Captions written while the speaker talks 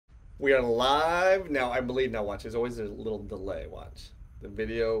We are live now. I believe now. Watch. There's always a little delay. Watch. The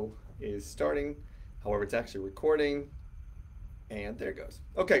video is starting. However, it's actually recording. And there it goes.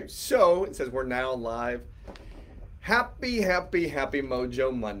 Okay, so it says we're now live. Happy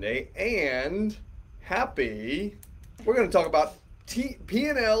Mojo Monday. And happy, we're going to talk about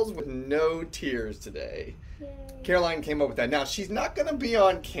P&Ls with no tears today. Yay. Caroline came up with that. Now, she's not going to be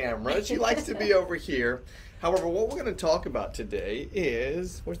on camera. She likes to be over here. However, what we're going to talk about today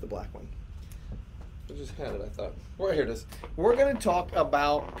is, where's the black one? I just had it, I thought. Well, here it is. We're going to talk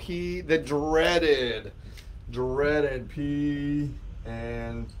about the dreaded P&Ls.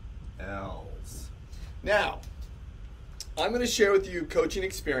 Now, I'm going to share with you coaching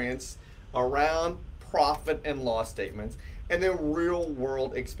experience around profit and loss statements, and then real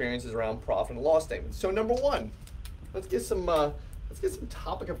world experiences around profit and loss statements. So number one, let's get some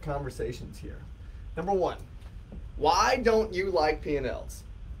topic of conversations here. Number one, why don't you like P&Ls?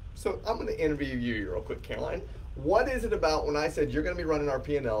 So I'm going to interview you real quick, Caroline. What is it about when I said you're going to be running our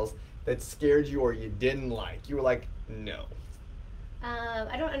P&Ls that scared you or you didn't like? You were like, no.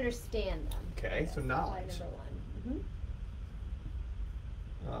 I don't understand them. Okay, so knowledge. That's number one.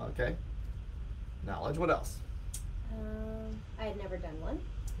 Okay. Knowledge. What else? I had never done one.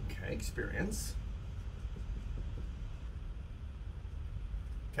 Okay, experience.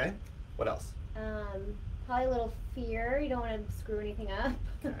 Okay, what else? Probably a little fear. You don't want to screw anything up.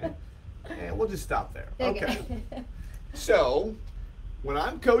 Okay, and we'll just stop there. Okay. So, when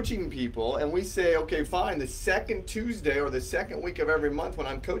I'm coaching people and we say, okay, fine, the second Tuesday or the second week of every month when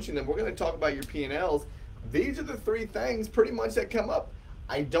I'm coaching them, we're going to talk about your P&Ls. These are the three things pretty much that come up.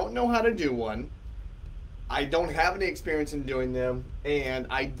 I don't know how to do one. I don't have any experience in doing them, and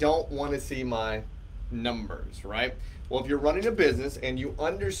I don't want to see my numbers, right? Well, if you're running a business and you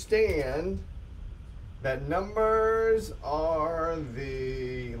understand that numbers are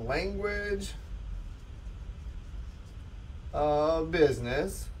the language of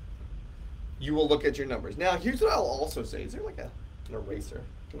business, you will look at your numbers. Now, here's what I'll also say. Is there like an eraser?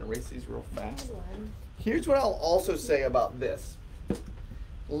 I can erase these real fast. Here's what I'll also say about this.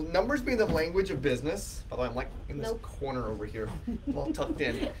 Numbers being the language of business. By the way, I'm like in this corner over here, all tucked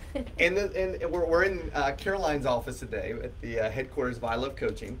in. And we're in Caroline's office today at the headquarters of I Love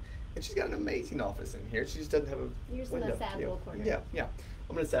Coaching, and she's got an amazing office in here. She just doesn't have a window. In a sad little corner. Yeah.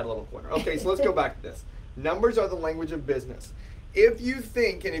 I'm in a sad little corner. Okay, so let's go back to this. Numbers are the language of business. If you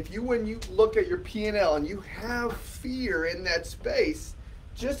think, and when you look at your P&L and you have fear in that space,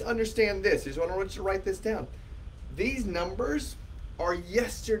 just understand this. I want you to write this down. These numbers are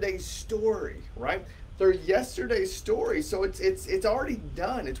yesterday's story, right? They're yesterday's story, so it's already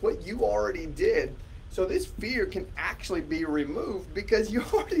done. It's what you already did. So this fear can actually be removed because you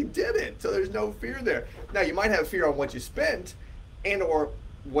already did it. So there's no fear there. Now you might have fear on what you spent and or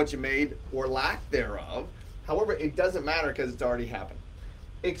what you made or lack thereof. However, it doesn't matter because it's already happened.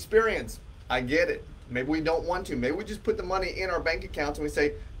 Experience, I get it. Maybe we don't want to. Maybe we just put the money in our bank accounts and we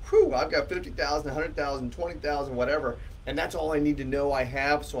say, whew, I've got 50,000, 100,000, 20,000, whatever. And that's all I need to know I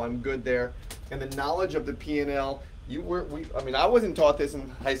have, so I'm good there. And the knowledge of the P&L, I wasn't taught this in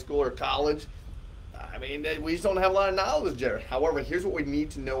high school or college. I mean, we just don't have a lot of knowledge there. However, here's what we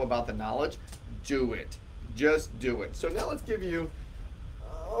need to know about the knowledge. Do it. Just do it. So now let's give you,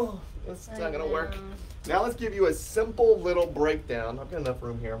 it's not gonna work. Now let's give you a simple little breakdown. I've got enough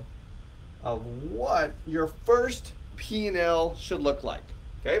room here of what your first P&L should look like.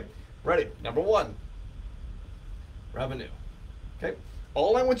 Okay, ready? Number one. Revenue. Okay.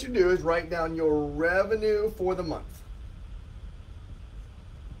 All I want you to do is write down your revenue for the month.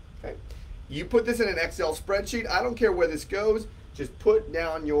 Okay. You put this in an Excel spreadsheet. I don't care where this goes. Just put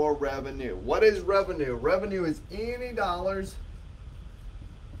down your revenue. What is revenue? Revenue is any dollars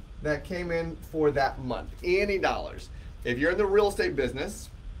that came in for that month. Any dollars. If you're in the real estate business,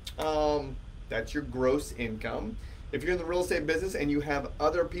 that's your gross income. If you're in the real estate business and you have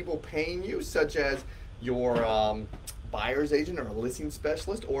other people paying you, such as your buyer's agent or a listing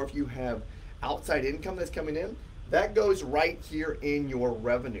specialist, or if you have outside income that's coming in, that goes right here in your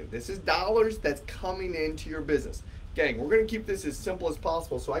revenue. This is dollars that's coming into your business. Gang, we're going to keep this as simple as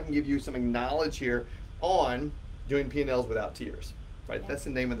possible so I can give you some knowledge here on doing P&Ls without tears. Right? Yeah. That's the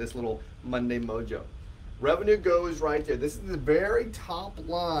name of this little Monday Mojo. Revenue goes right there. This is the very top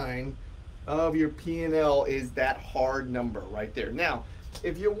line of your P&L, is that hard number right there. Now,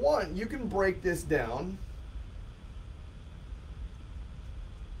 if you want, you can break this down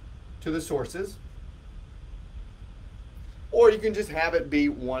to the sources, or you can just have it be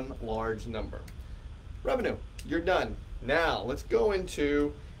one large number. Revenue, you're done. Now, let's go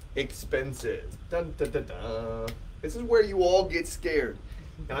into expenses. Dun, dun, dun, dun. This is where you all get scared.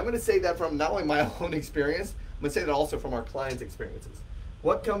 And I'm going to say that from not only my own experience, I'm going to say that also from our clients' experiences.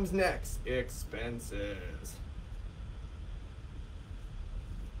 What comes next? Expenses.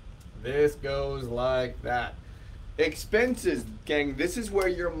 This goes like that. Expenses, gang, this is where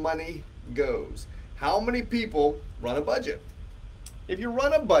your money goes. How many people run a budget? If you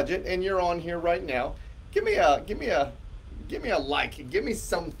run a budget and you're on here right now, give me a like, give me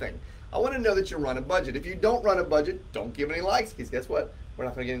something. I want to know that you run a budget. If you don't run a budget, don't give any likes, because guess what? We're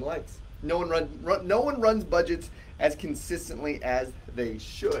not going to get any likes. No one runs budgets as consistently as they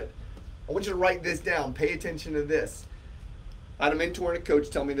should. I want you to write this down. Pay attention to this. I had a mentor and a coach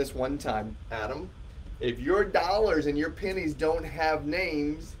tell me this one time. Adam, if your dollars and your pennies don't have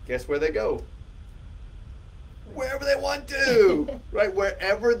names, guess where they go? Wherever they want to, right?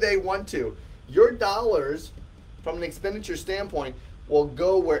 Wherever they want to. Your dollars, from an expenditure standpoint, will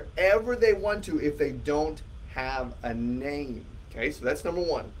go wherever they want to if they don't have a name. Okay, so that's number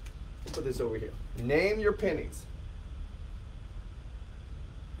one. We'll put this over here. Name your pennies.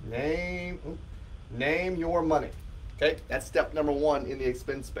 Name your money. Okay, that's step number one in the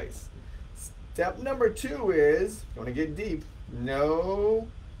expense space. Step number two is, you want to get deep, know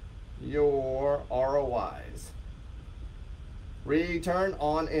your ROIs. Return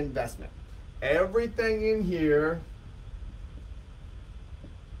on investment. Everything in here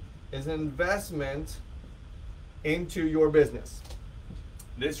is an investment into your business.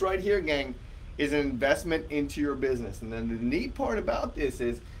 This right here, gang, is an investment into your business. And then the neat part about this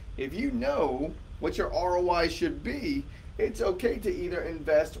is, if you know what your ROI should be, it's okay to either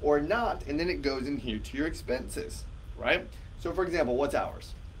invest or not, and then it goes in here to your expenses, right? So for example, what's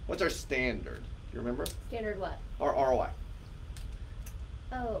ours? What's our standard? Do you remember? Standard what? Our ROI.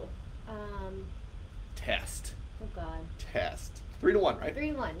 Oh, Test. oh God. Test. 3 to 1, right?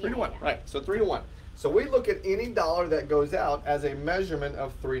 3 to 1. 3 to 1, yeah. right. So 3 to 1. So we look at any dollar that goes out as a measurement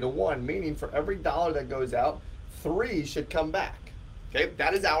of 3 to 1, meaning for every dollar that goes out, 3 should come back. Okay,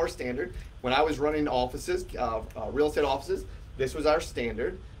 that is our standard. When I was running offices, real estate offices, this was our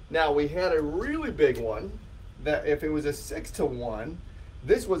standard. Now we had a really big one that if it was a 6 to 1,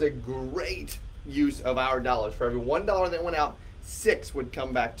 this was a great use of our dollars. For every $1 that went out, 6 would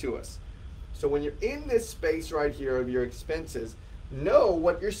come back to us. So when you're in this space right here of your expenses, know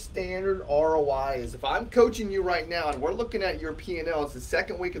what your standard ROI is. If I'm coaching you right now and we're looking at your P&L, it's the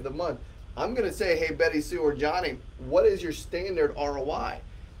second week of the month, I'm going to say, hey, Betty, Sue, or Johnny, what is your standard ROI?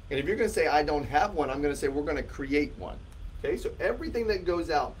 And if you're going to say, I don't have one, I'm going to say, we're going to create one. Okay, so everything that goes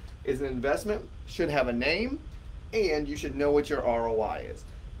out is an investment, should have a name, and you should know what your ROI is.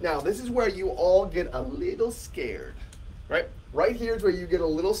 Now, this is where you all get a little scared, right? Right here is where you get a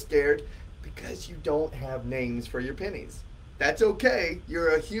little scared because you don't have names for your pennies. That's okay.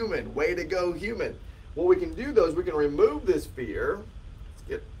 You're a human. Way to go, human. What we can do, though, is we can remove this fear. Let's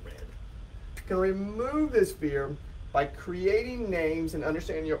get red. We can remove this fear by creating names and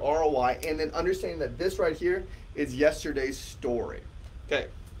understanding your ROI, and then understanding that this right here is yesterday's story. Okay,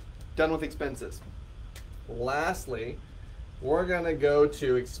 done with expenses. Lastly, we're going to go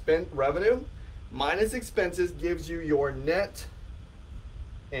to revenue minus expenses gives you your net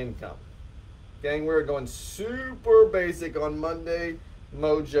income. Gang, we're going super basic on Monday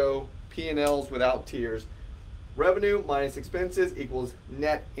Mojo, P&Ls without tears. Revenue minus expenses equals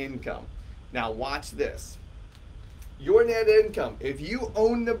net income. Now watch this. Your net income, if you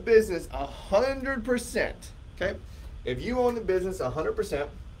own the business 100%, okay? If you own the business 100%,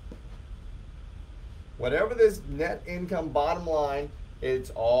 whatever this net income bottom line,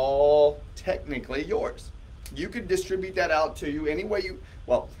 it's all technically yours. You could distribute that out to you any way you,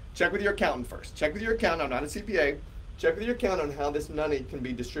 well, check with your accountant first. Check with your accountant, I'm not a CPA. Check with your accountant on how this money can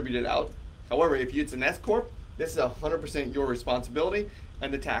be distributed out. However, if it's an S Corp, this is 100% your responsibility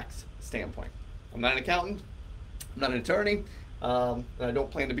and the tax standpoint. I'm not an accountant, I'm not an attorney, and I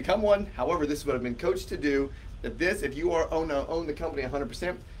don't plan to become one. However, this is what I've been coached to do, that this, if you own the company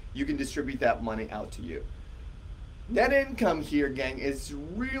 100%, you can distribute that money out to you. Net income here, gang, is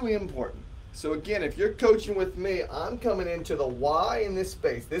really important. So again, if you're coaching with me, I'm coming into the Y in this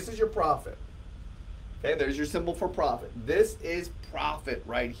space. This is your profit. Okay, there's your symbol for profit. This is profit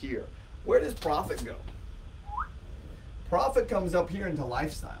right here. Where does profit go? Profit comes up here into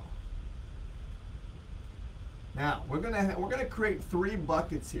lifestyle. Now, we're gonna create 3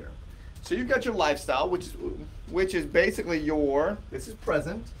 buckets here. So you've got your lifestyle, which is basically this is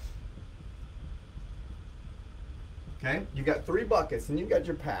present. Okay, you got 3 buckets, and you've got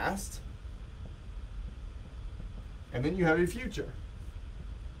your past, and then you have your future.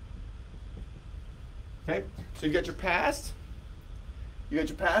 Okay, so you got your past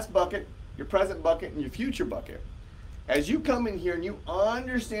bucket, your present bucket, and your future bucket. As you come in here and you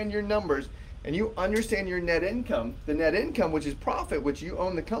understand your numbers and you understand your net income, the net income, which is profit, which you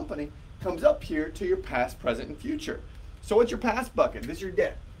own the company, comes up here to your past, present, and future. So what's your past bucket? This is your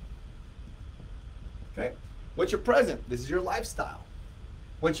debt. Okay? What's your present? This is your lifestyle.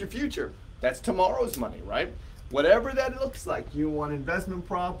 What's your future? That's tomorrow's money, right? Whatever that looks like. You want investment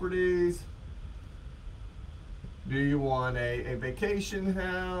properties? Do you want a vacation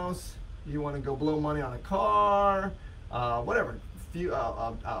house? Do you want to go blow money on a car? Whatever.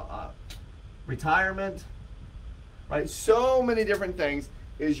 Retirement, right? So many different things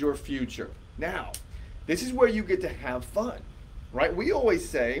is your future. Now, this is where you get to have fun, right? We always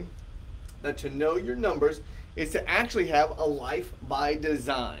say that to know your numbers is to actually have a life by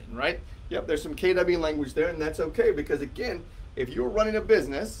design, right? Yep, there's some KW language there, and that's okay, because again, if you're running a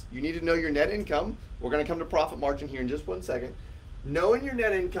business, you need to know your net income. We're going to come to profit margin here in just 1 second. Knowing your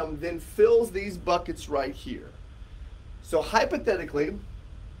net income then fills these buckets right here. So hypothetically,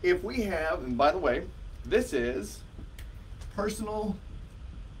 if we have, and by the way, this is personal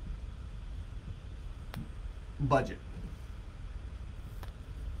budget,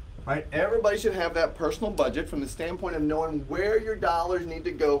 right? Everybody should have that personal budget from the standpoint of knowing where your dollars need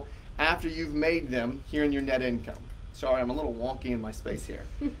to go after you've made them here in your net income. Sorry, I'm a little wonky in my space here.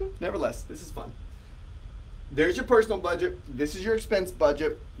 Nevertheless, this is fun. There's your personal budget. This is your expense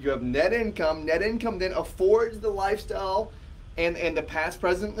budget. You have net income. Net income then affords the lifestyle and the past,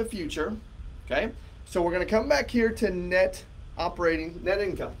 present, and the future. Okay? So we're going to come back here to net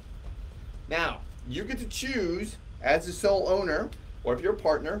income. Now, you get to choose as the sole owner, or if you're a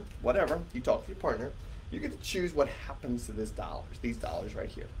partner, whatever, you talk to your partner, you get to choose what happens to these dollars right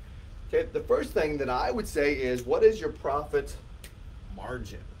here. Okay, the first thing that I would say is, what is your profit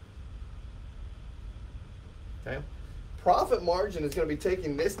margin? Okay, profit margin is going to be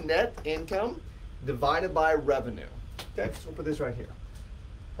taking this net income divided by revenue. Okay, so we'll put this right here.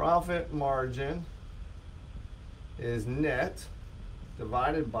 Profit margin is net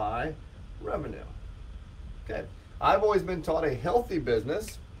divided by revenue. Okay, I've always been taught a healthy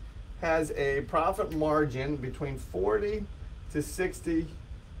business has a profit margin between 40 to 60%.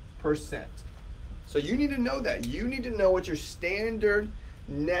 So you need to know that. You need to know what your standard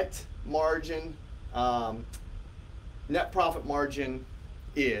net margin, net profit margin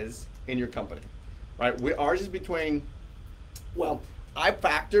is in your company, right? Ours is between, well, I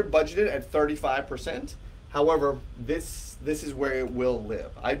budgeted at 35%. However, this is where it will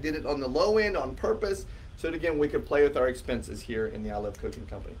live. I did it on the low end on purpose, so that again, we could play with our expenses here in the I Love Coaching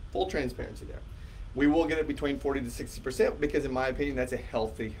Company. Full transparency there. We will get it between 40 to 60% because in my opinion, that's a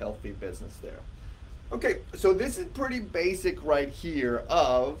healthy business there. Okay, so this is pretty basic right here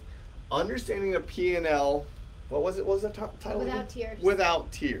of understanding the P&L. What was the title? Without tears.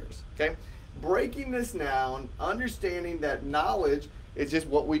 Without tears, okay? Breaking this down, understanding that knowledge is just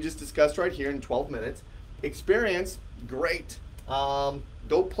what we just discussed right here in 12 minutes. Experience, great.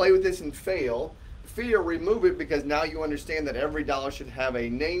 Don't play with this and fail. Fear, remove it, because now you understand that every dollar should have a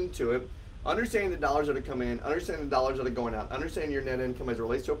name to it. Understanding the dollars that are coming in, understanding the dollars that are going out, understanding your net income as it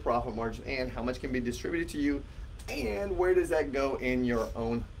relates to a profit margin and how much can be distributed to you, and where does that go in your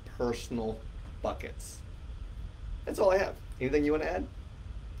own personal buckets. That's all I have. Anything you want to add?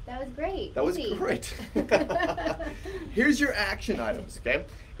 That was great. That was great. Here's your action items, okay?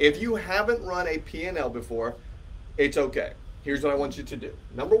 If you haven't run a P&L before, it's okay. Here's what I want you to do.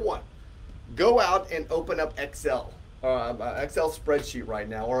 Number one, go out and open up Excel spreadsheet right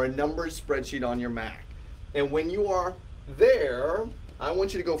now, or a numbers spreadsheet on your Mac. And when you are there, I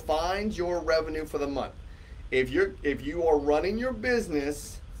want you to go find your revenue for the month. If you are running your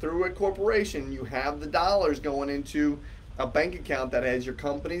business through a corporation, you have the dollars going into a bank account that has your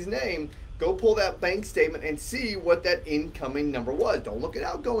company's name, go pull that bank statement and see what that incoming number was. Don't look at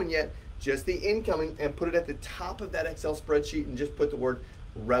outgoing yet, just the incoming, and put it at the top of that Excel spreadsheet and just put the word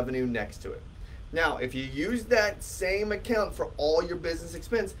revenue next to it. Now, if you use that same account for all your business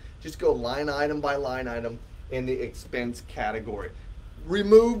expense, just go line item by line item in the expense category.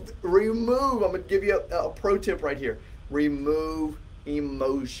 Remove, I'm gonna give you a pro tip right here. Remove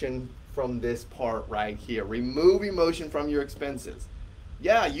emotion from this part right here. Remove emotion from your expenses.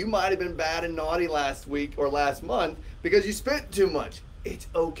 Yeah, you might have been bad and naughty last week or last month because you spent too much. It's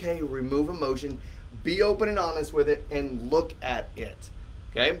okay, remove emotion, be open and honest with it, and look at it,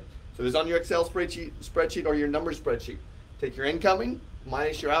 okay? So this is on your Excel spreadsheet or your number spreadsheet. Take your incoming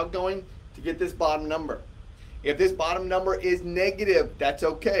minus your outgoing to get this bottom number. If this bottom number is negative, that's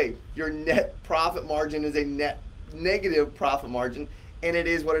okay. Your net profit margin is a negative profit margin, and it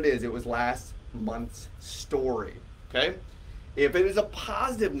is what it is. It was last month's story, okay? If it is a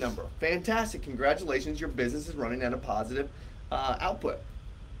positive number, fantastic. Congratulations, your business is running at a positive output.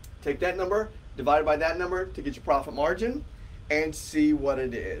 Take that number, divide it by that number to get your profit margin, and see what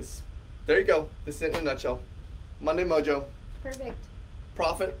it is. There you go. This is it in a nutshell. Monday Mojo. Perfect.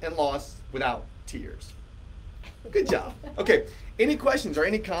 Profit and loss without tears. Good job. Okay, any questions or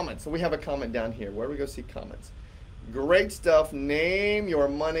any comments? So we have a comment down here. Where do we go see comments? Great stuff. Name your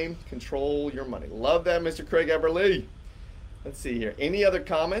money, control your money. Love that, Mr. Craig Eberly. Let's see here. Any other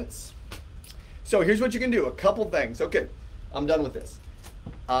comments? So here's what you can do. A couple things. Okay, I'm done with this.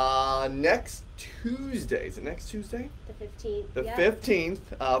 Next Tuesday, is it next Tuesday? The 15th. The yeah.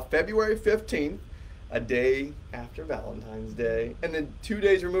 15th, February 15th, a day after Valentine's Day, and then 2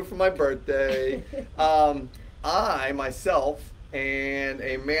 days removed from my birthday. I, myself, and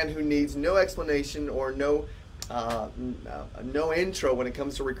a man who needs no explanation or no intro when it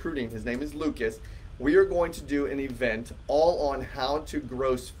comes to recruiting, his name is Lucas. We are going to do an event all on how to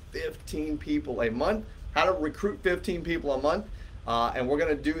gross 15 people a month, how to recruit 15 people a month. And we're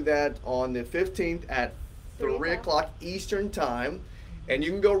going to do that on the 15th at 3 o'clock Eastern time. And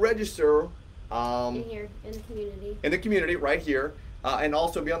you can go register in here, in the community. In the community, right here. And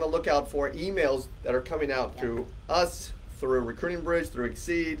also be on the lookout for emails that are coming out through us, through Recruiting Bridge, through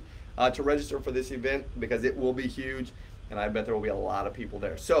Exceed, to register for this event, because it will be huge. And I bet there will be a lot of people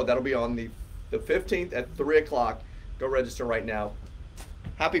there. So that'll be on the 15th at 3 o'clock. Go register right now.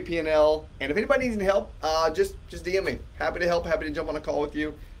 Happy P&L, and if anybody needs any help, just DM me. Happy to help, happy to jump on a call with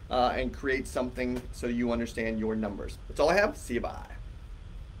you and create something so you understand your numbers. That's all I have. See you, bye.